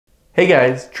Hey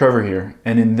guys, Trevor here,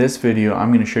 and in this video I'm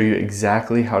going to show you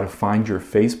exactly how to find your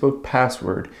Facebook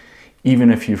password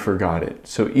even if you forgot it.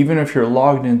 So even if you're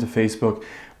logged into Facebook,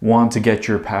 want to get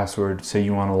your password, say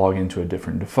you want to log into a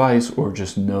different device or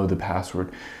just know the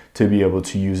password to be able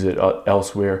to use it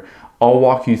elsewhere, I'll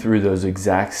walk you through those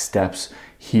exact steps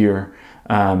here.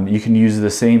 You can use the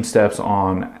same steps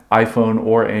on iPhone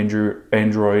or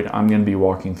Android. I'm going to be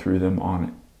walking through them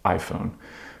on iPhone.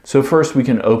 So first we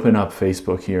can open up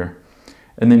Facebook here.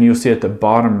 And then you'll see at the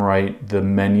bottom right, the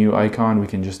menu icon, we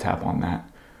can just tap on that.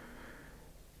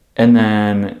 And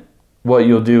then what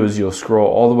you'll do is you'll scroll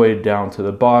all the way down to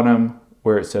the bottom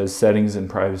where it says settings and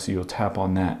privacy, you'll tap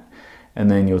on that. And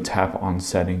then you'll tap on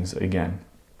settings again.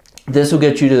 This will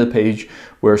get you to the page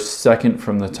where second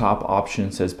from the top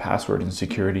option says password and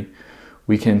security.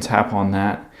 We can tap on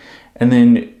that. And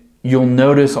then you'll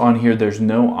notice on here there's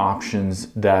no options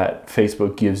that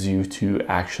Facebook gives you to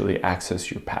actually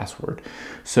access your password.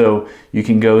 So you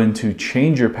can go into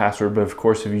change your password, but of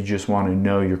course if you just want to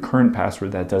know your current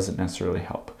password, that doesn't necessarily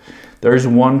help. There's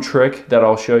one trick that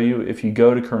I'll show you. If you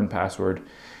go to current password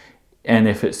and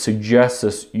if it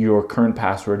suggests your current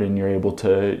password and you're able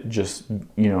to just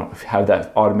have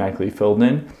that automatically filled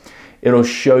in, it'll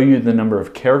show you the number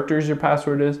of characters your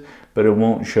password is, but it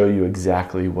won't show you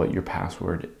exactly what your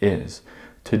password is.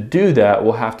 To do that,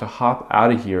 we'll have to hop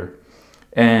out of here.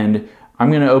 And I'm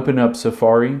going to open up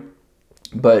Safari,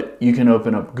 but you can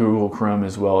open up Google Chrome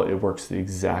as well. It works the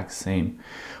exact same.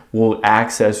 We'll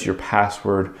access your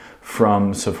password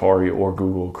from Safari or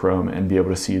Google Chrome and be able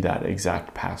to see that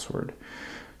exact password.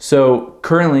 So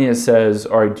currently it says,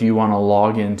 all right, do you want to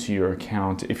log into your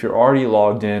account? If you're already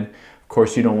logged in, of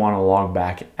course, you don't want to log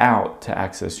back out to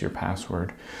access your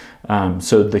password.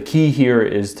 So the key here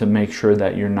is to make sure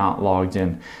that you're not logged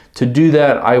in. To do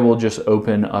that, I will just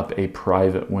open up a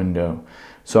private window.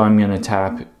 So I'm going to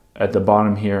tap at the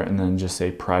bottom here and then just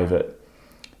say private.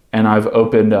 And I've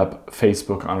opened up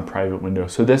Facebook on a private window.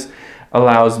 So this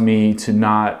allows me to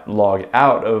not log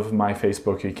out of my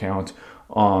Facebook account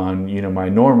on my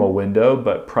normal window,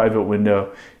 but private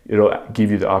window, it'll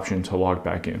give you the option to log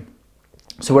back in.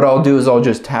 So what I'll do is I'll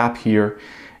just tap here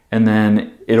and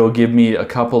then it'll give me a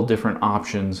couple different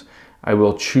options. I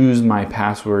will choose my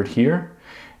password here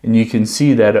and you can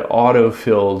see that it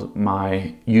auto-filled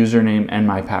my username and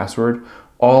my password.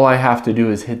 All I have to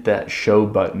do is hit that show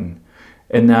button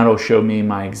and that'll show me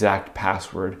my exact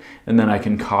password and then I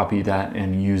can copy that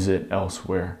and use it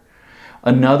elsewhere.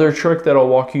 Another trick that I'll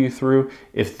walk you through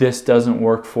if this doesn't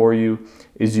work for you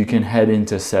is you can head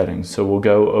into settings. So we'll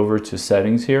go over to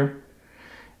settings here.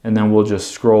 And then we'll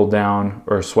just scroll down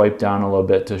or swipe down a little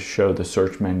bit to show the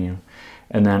search menu.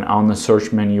 And then on the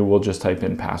search menu, we'll just type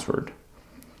in password.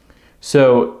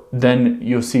 So then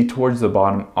you'll see towards the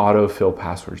bottom, autofill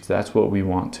passwords. That's what we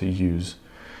want to use.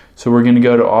 So we're going to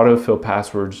go to autofill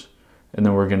passwords and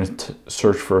then we're going to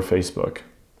search for Facebook.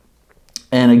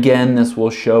 And again, this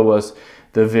will show us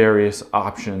the various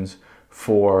options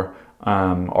for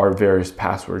our various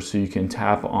passwords. So you can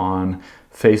tap on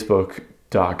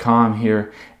Facebook.com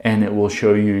here and it will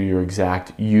show you your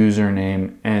exact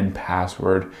username and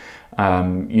password.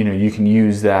 You can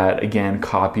use that again,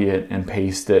 copy it and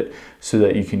paste it so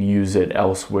that you can use it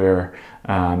elsewhere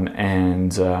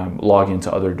and log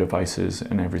into other devices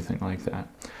and everything like that.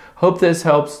 Hope this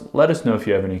helps. Let us know if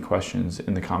you have any questions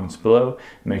in the comments below.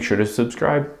 Make sure to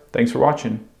subscribe. Thanks for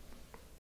watching.